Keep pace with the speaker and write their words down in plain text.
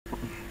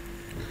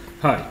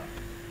Hi,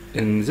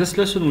 in this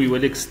lesson we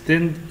will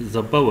extend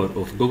the power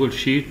of Google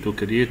Sheet to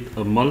create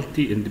a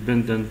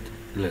multi-independent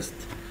list.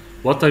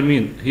 What I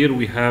mean, here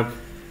we have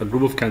a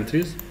group of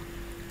countries.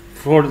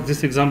 For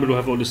this example we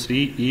have only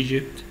three: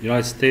 Egypt,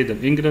 United States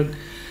and England.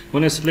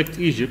 When I select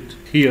Egypt,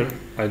 here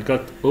I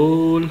got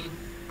all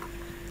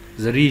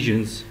the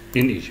regions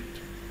in Egypt.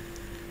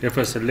 If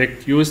I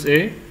select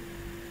USA,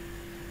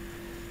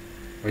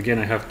 again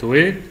I have to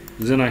wait,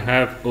 then I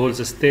have all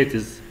the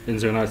states in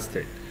the United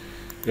States.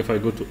 If I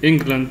go to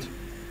England,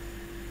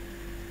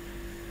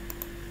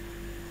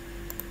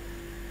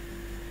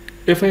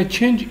 if I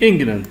change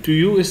England to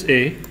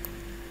USA,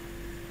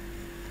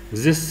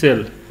 this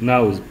cell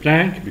now is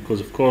blank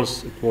because of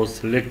course it was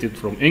selected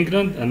from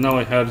England, and now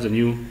I have the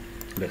new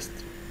list.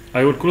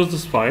 I will close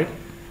this file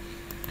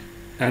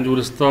and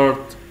we'll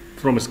start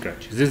from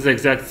scratch. This is the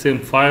exact same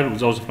file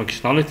without the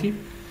functionality.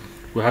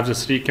 We have the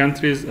three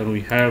countries and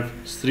we have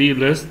three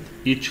lists.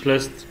 Each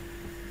list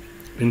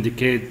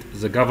indicate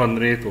the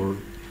governorate or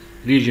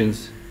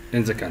regions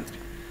in the country.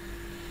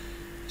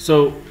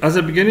 So as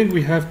a beginning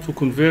we have to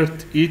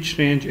convert each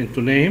range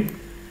into name,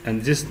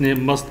 and this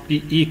name must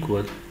be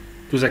equal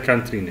to the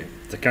country name.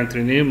 The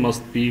country name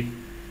must be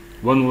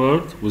one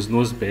word with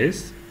no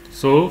space.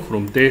 So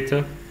from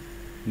data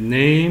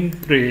name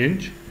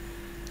range,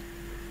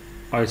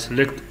 I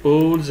select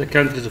all the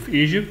countries of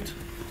Egypt.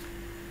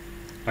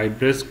 I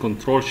press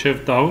Ctrl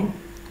Shift down,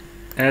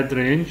 add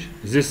range.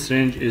 This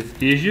range is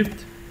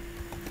Egypt.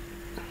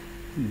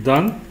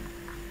 Done.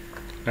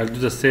 I'll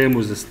do the same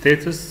with the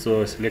status,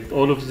 so I select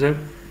all of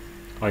them.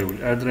 I will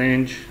add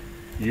range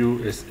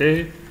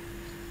USA.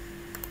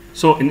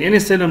 So in any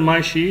cell in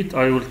my sheet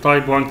I will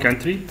type one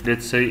country,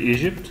 let's say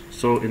Egypt.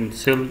 So in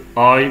cell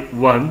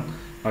I1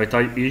 I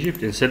type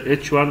Egypt. In cell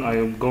H1 I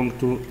am going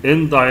to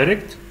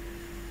indirect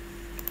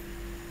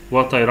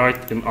what I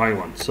write in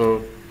I1.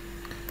 So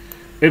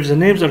if the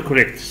names are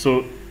correct,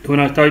 so when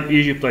I type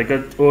Egypt I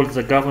got all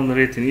the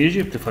governorate in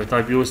Egypt. If I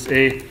type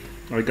USA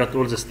I got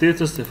all the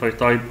status. If I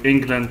type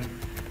England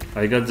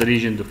I got the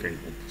region of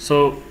England.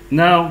 So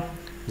now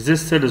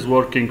this cell is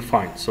working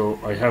fine. So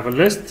I have a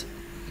list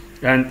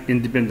and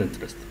independent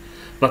list.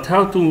 But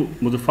how to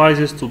modify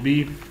this to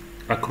be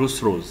across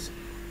rows?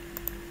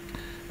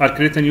 I'll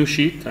create a new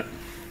sheet.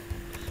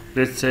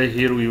 Let's say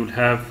here we will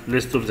have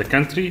list of the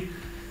country,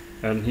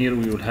 and here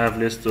we will have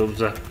list of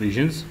the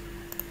regions.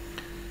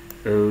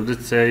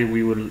 Let's say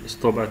we will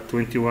stop at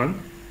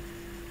 21.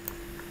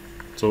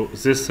 So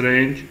this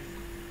range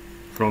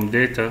from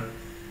data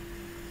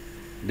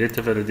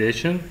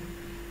validation,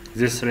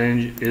 this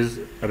range is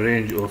a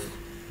range of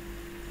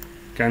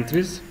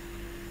countries.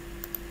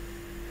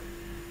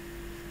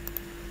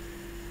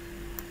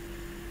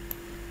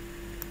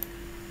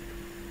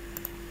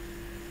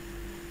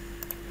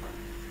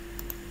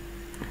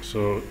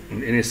 So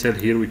in any cell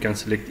here we can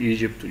select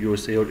Egypt,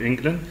 USA or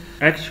England.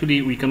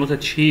 Actually we cannot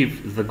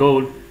achieve the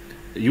goal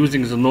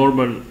using the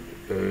normal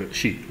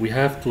sheet. We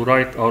have to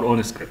write our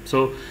own script.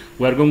 So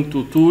we are going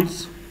to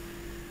Tools,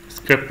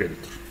 Script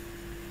Editor.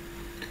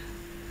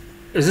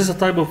 This is a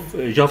type of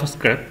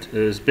JavaScript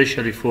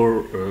especially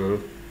for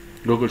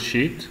Google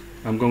Sheet.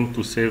 I'm going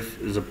to save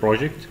the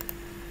project.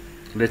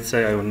 Let's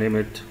say I will name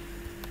it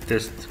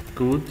test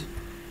code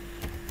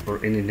or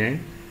any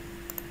name.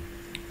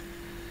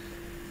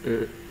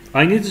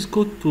 I need this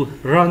code to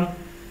run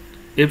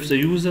if the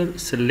user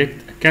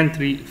select a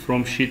country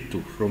from sheet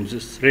 2, from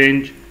this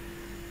range.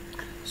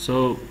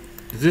 So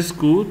this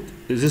code,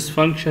 this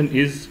function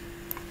is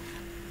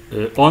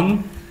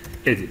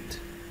onEdit.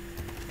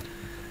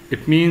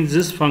 It means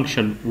this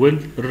function will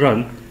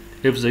run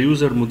if the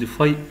user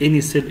modify any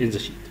cell in the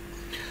sheet.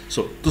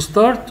 So to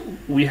start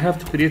we have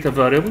to create a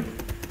variable.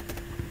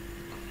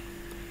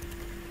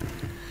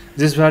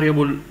 This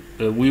variable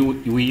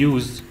we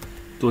use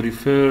to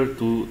refer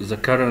to the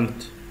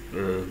current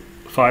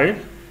file.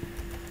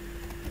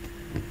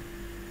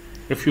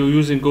 If you're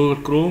using Google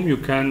Chrome you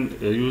can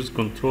use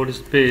Control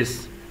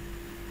Space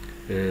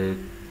to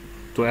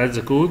add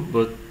the code,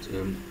 but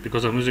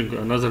because I'm using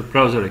another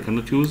browser I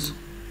cannot use.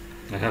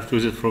 I have to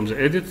use it from the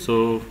edit.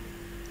 So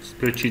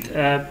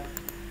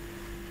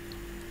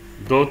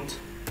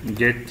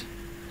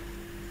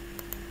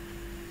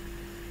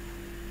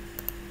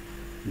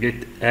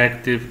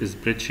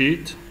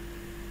SpreadsheetApp.getActiveSpreadsheet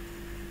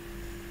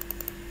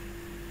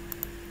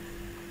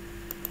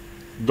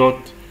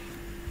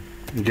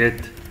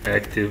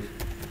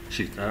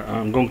 .getActiveSheet.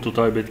 I'm going to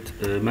type it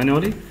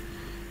manually,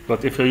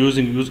 but if you're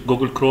using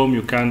Google Chrome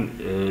you can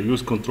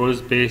use Control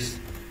Space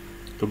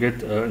to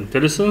get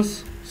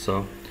intelligence.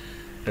 So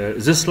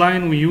this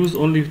line we use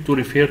only to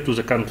refer to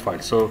the current file.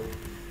 So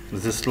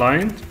this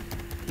line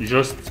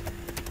just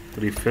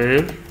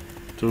refer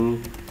to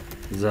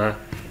the,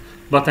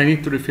 but I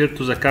need to refer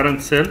to the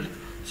current cell.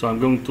 So I'm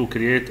going to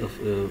create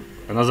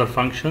another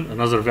function,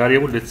 another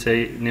variable. Let's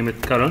say name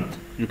it current.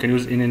 You can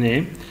use any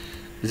name.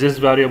 This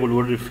variable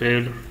will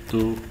refer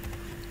to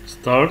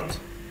start.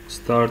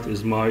 Start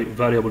is my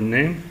variable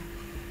name.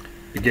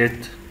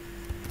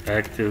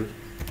 GetActiveCell.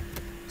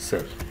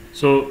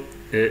 So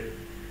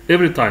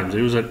every time the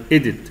user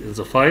edit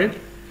the file,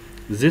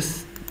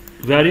 this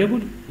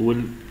variable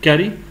will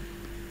carry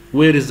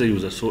where is the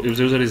user. So if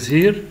the user is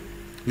here,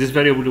 this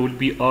variable will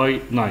be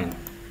I9,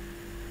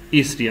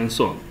 E3, and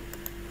so on.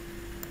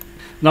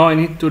 Now I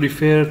need to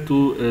refer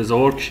to the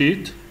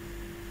worksheet.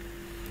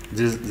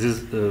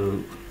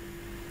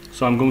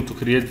 So I'm going to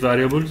create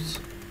variables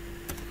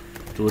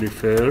to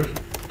refer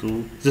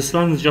to. This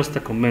one is just a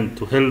comment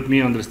to help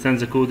me understand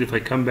the code if I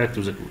come back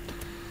to the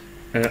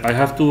code. I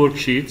have two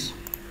worksheets,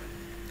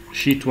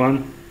 sheet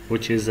 1,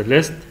 which is the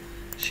list,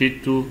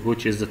 sheet 2,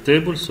 which is the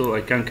table, so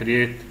I can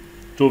create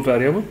two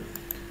variables.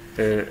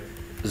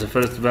 The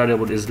first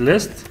variable is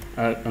list,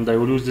 and I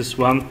will use this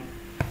one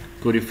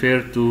to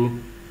refer to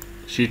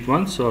sheet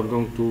 1. So I'm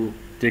going to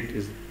take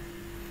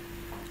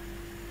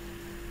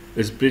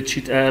a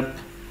spreadsheet app,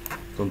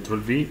 Control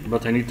V,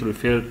 but I need to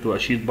refer to a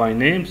sheet by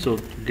name, so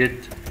to get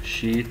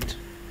sheet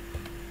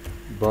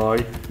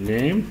by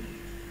name,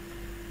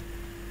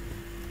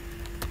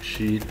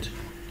 sheet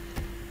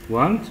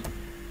 1.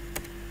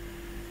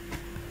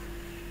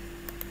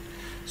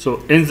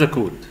 So in the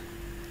code,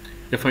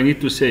 if I need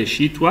to say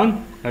sheet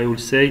 1, I will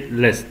say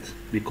list,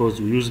 because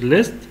we use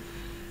list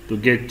to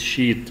get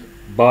sheet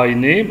by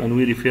name and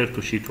we refer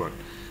to sheet 1.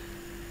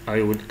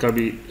 I will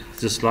copy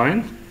this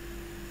line.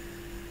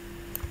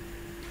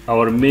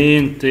 Our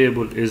main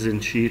table is in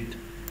sheet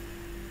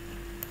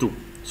 2.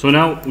 So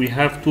now we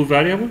have two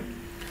variables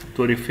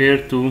to refer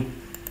to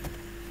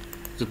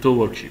the two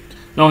worksheets.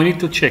 Now I need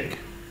to check,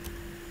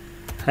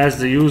 has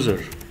the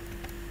user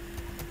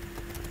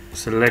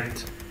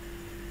select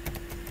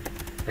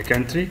a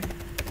country?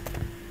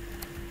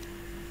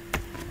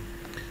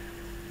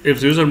 If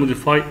the user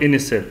modify any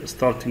cell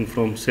starting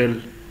from cell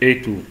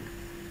A2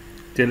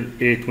 till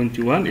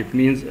A21, it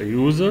means a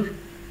user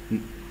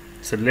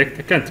select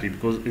a country,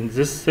 because in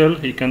this cell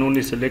he can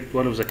only select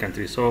one of the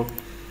countries. So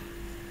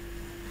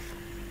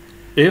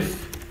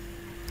if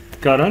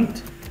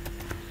current,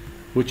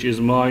 which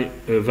is my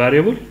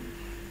variable,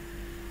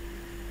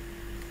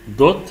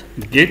 dot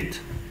get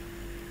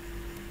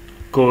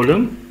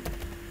column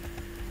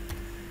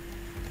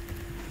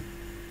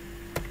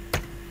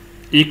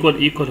equal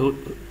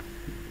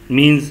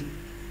means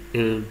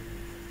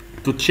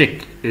to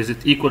check is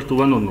it equal to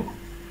 1 or no.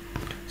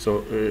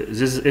 So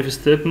this is if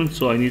statement,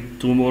 so I need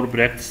two more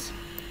brackets.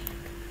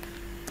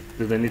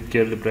 Did I need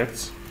curly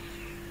brackets?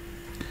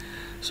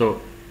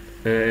 So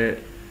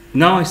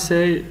now I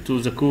say to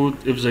the code,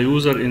 if the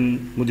user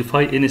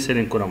modify any cell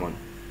in column 1.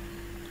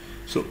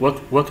 So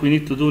what we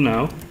need to do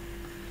now,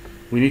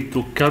 we need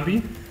to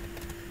copy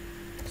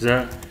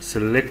the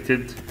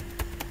selected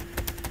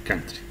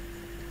country.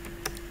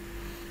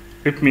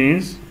 It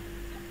means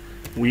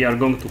we are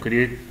going to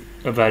create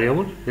a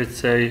variable, let's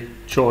say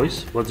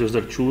choice, what the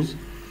user choose.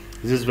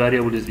 This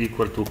variable is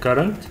equal to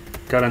current,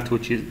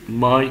 which is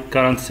my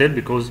current cell,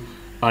 because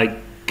I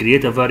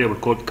create a variable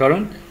called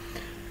current,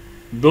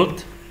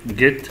 dot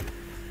get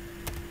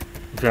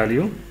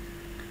value.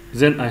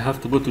 Then I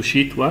have to go to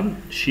sheet 1.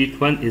 Sheet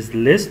 1 is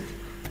list,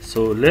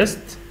 so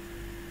list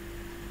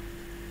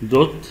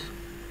dot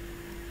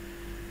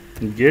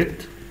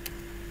get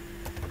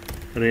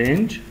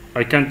range.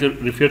 I can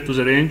refer to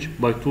the range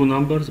by 2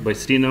 numbers, by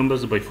 3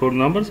 numbers, by 4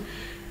 numbers.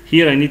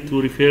 Here I need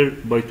to refer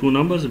by 2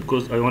 numbers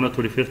because I wanted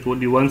to refer to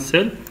only one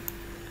cell,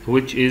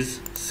 which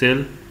is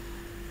cell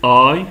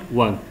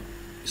I1.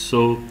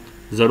 So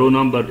the row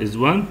number is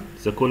 1,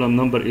 the column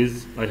number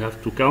is, I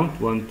have to count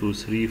 1, 2,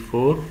 3,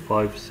 4,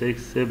 5,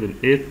 6, 7,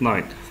 8,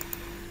 9.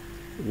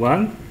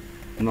 1,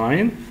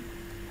 9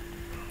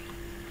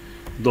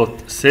 dot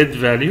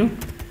setValue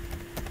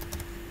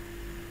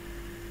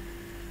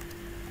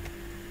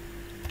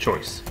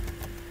choice.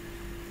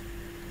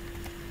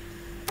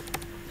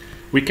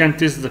 We can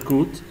test the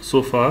code.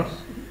 So far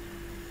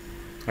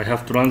I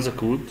have to run the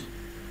code.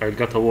 I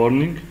got a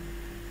warning,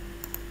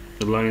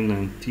 line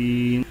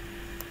 19.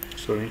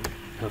 Sorry,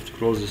 I have to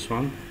close this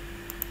one.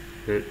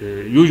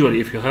 Usually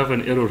if you have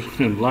an error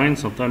in line,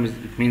 sometimes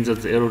it means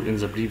that the error in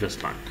the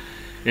previous line.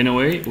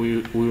 Anyway,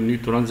 we will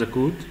need to run the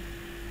code.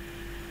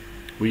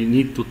 We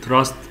need to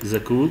trust the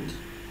code.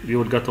 You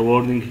will get a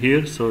warning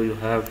here, so you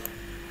have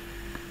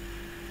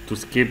to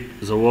skip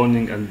the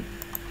warning and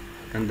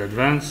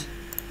advance.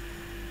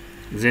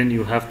 Then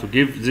you have to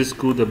give this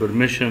code a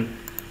permission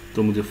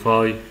to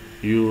modify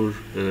your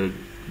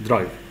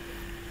drive.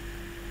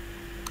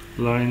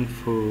 Line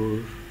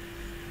for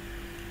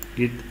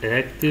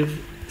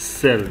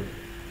getActiveCell.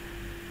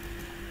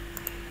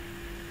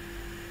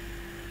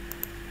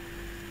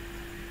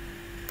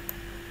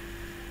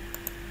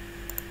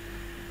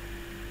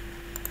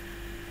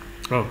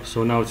 Oh,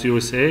 so now it's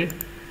USA.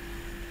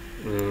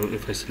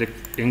 If I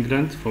select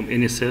England from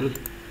any cell,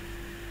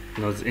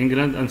 now it's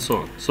England, and so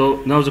on.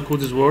 So now the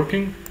code is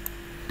working.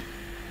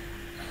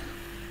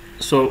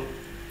 So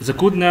the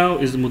code now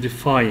is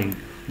modifying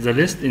the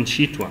list in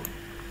sheet 1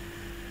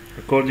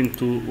 according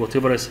to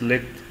whatever I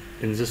select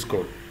in this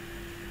code.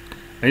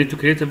 I need to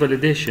create a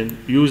validation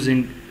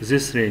using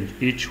this range,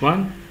 each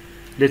one,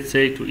 let's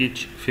say to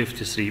each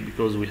 53,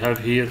 because we have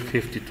here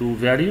 52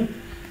 value.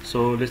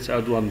 So let's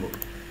add one more.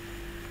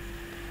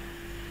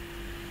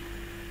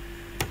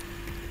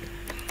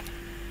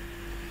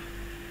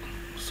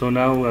 So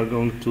now we are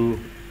going to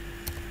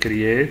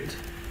create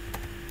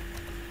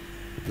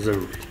the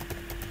rule.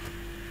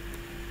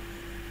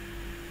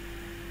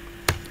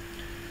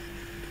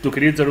 To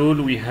create the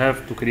rule, we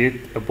have to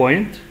create a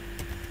point.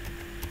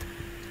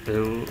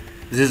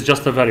 This is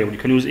just a variable. You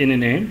can use any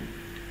name,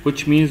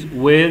 which means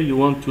where you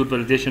want your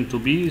validation to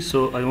be.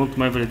 So I want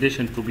my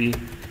validation to be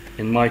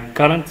in my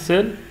current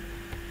cell,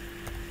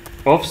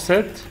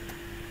 offset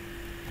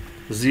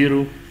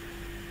 0,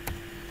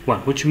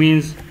 1, which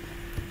means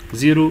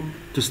 0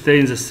 to stay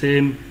in the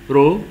same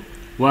row,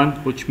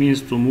 1 which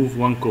means to move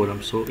one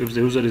column. So if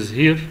the user is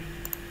here,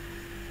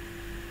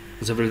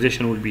 the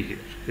validation will be here.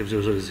 If the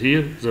user is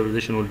here, the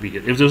validation will be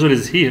here. If the user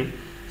is here,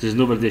 there is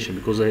no validation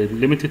because I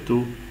am limited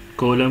to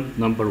column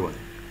number 1.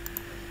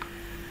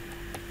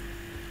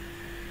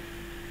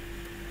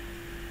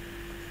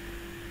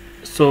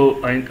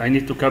 So I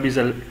need to carry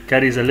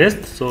the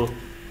list. So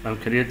I'm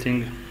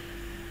creating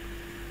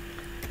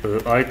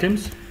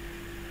items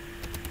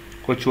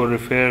which will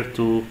refer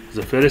to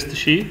the first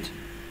sheet,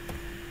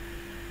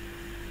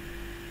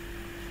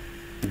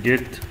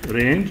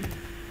 getRange.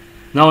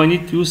 Now I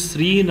need to use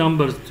 3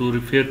 numbers to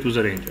refer to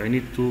the range. I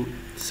need to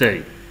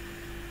say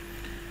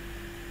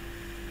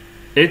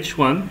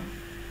H1,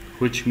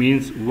 which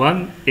means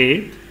 1,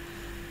 8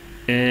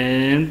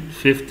 and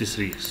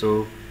 53.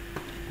 So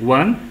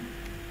 1,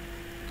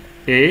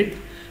 8,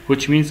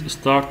 which means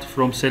start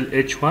from cell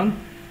H1,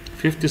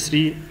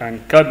 53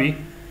 and copy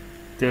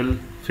till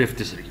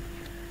 53.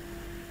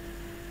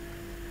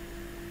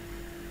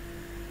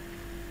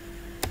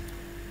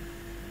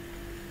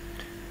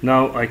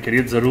 Now I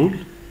create the rule.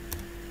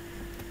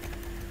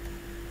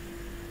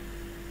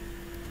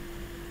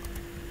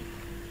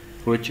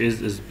 Which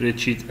is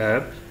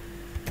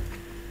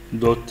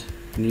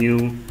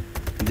SpreadsheetApp.new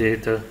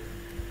data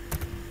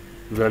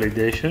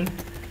validation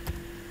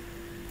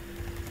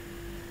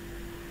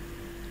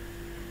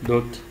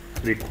dot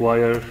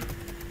require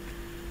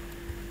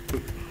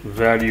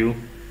value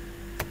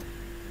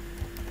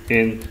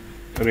in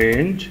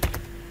range.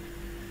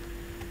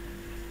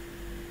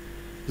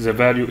 The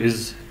value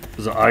is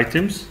the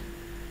items.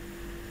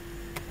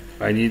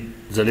 I need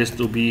the list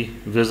to be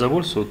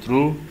visible, so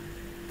true,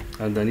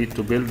 and I need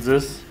to build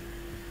this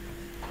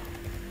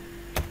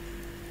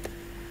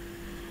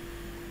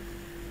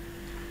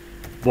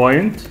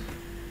point,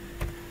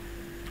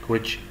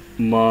 which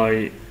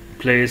my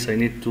place I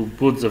need to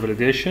put the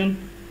validation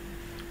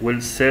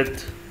will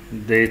set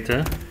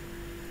data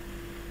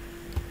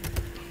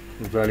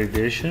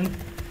validation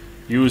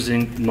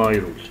using my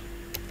rule.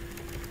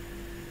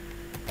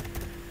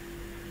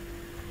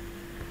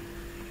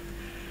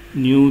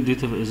 New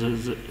data,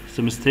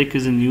 the mistake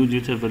is in new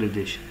data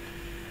validation.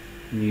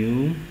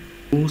 New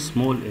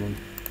small n.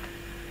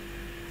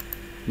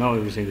 Now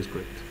everything is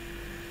correct.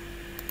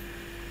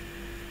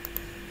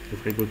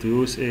 If I go to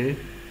USA,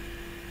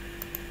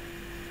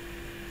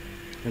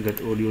 I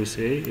got all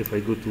USA. If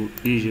I go to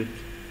Egypt,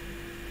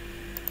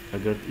 I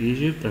got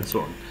Egypt, and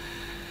so on.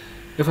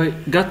 If I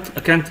got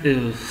a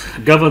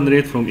govern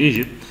rate from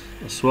Egypt,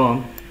 a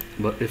swan,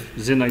 but if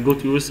then I go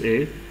to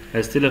USA,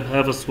 I still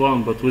have a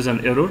swan but with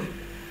an error.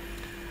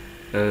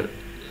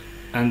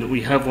 And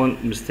we have one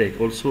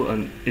mistake also,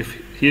 and if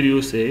here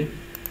USA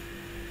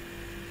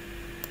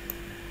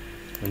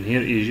and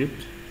here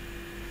Egypt,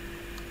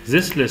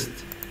 this list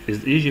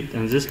is Egypt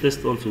and this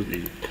list also is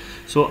Egypt.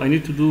 So I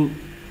need to do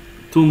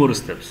 2 more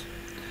steps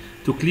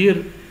to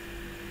clear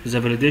the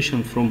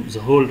validation from the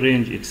whole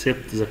range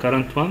except the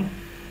current one,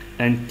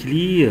 and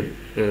clear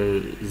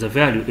the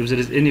value if there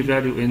is any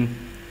value in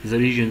the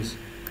regions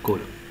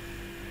column.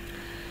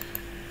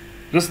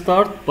 Let's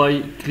start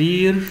by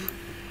clear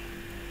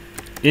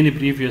any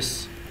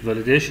previous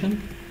validation.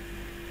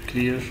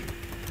 Clear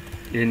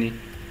any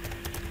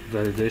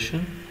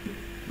validation.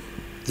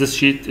 This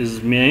sheet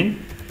is main.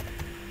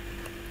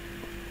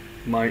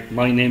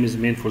 My name is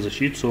main for the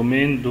sheet, so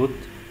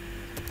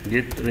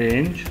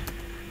main.getRange.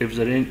 If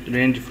the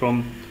range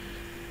from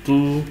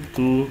 2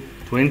 to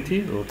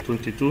 20 or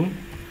 22,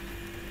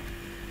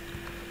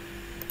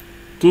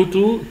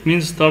 2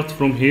 means start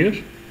from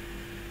here,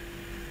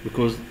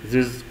 because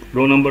this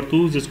row number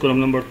 2, this column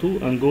number 2,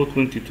 and go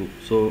 22.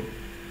 So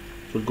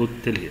it will go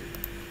till here.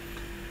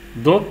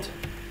 Dot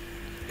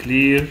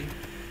clear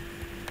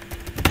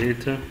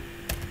data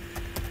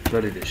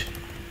validation.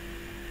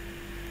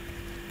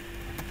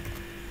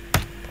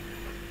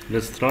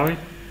 Let's try.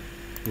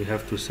 We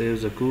have to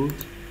save the code.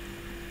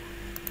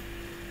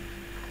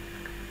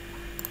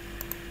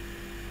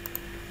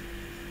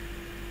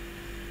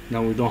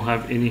 Now we don't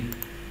have any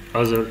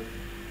other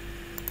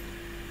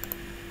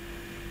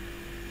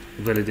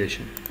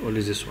validation,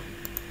 only this one.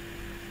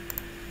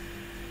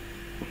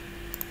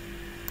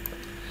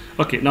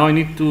 Okay, now I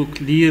need to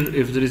clear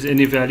if there is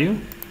any value.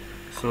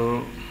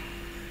 So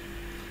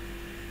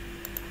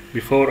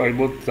before I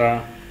put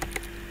the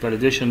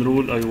validation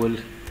rule, I will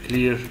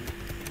clear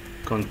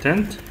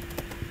content.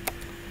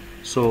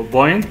 So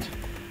point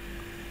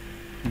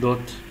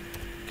dot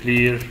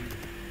clear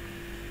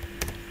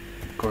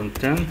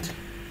content.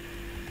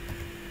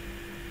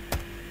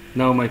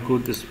 Now my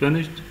code is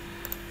finished.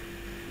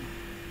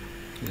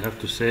 You have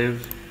to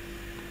save.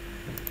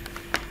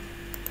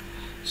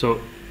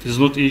 So this is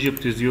not Egypt,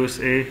 it is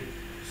USA.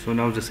 So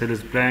now the cell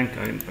is blank.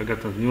 I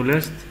got a new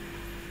list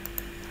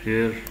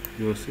here.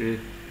 USA, it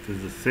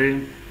is the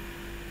same,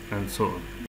 and so on.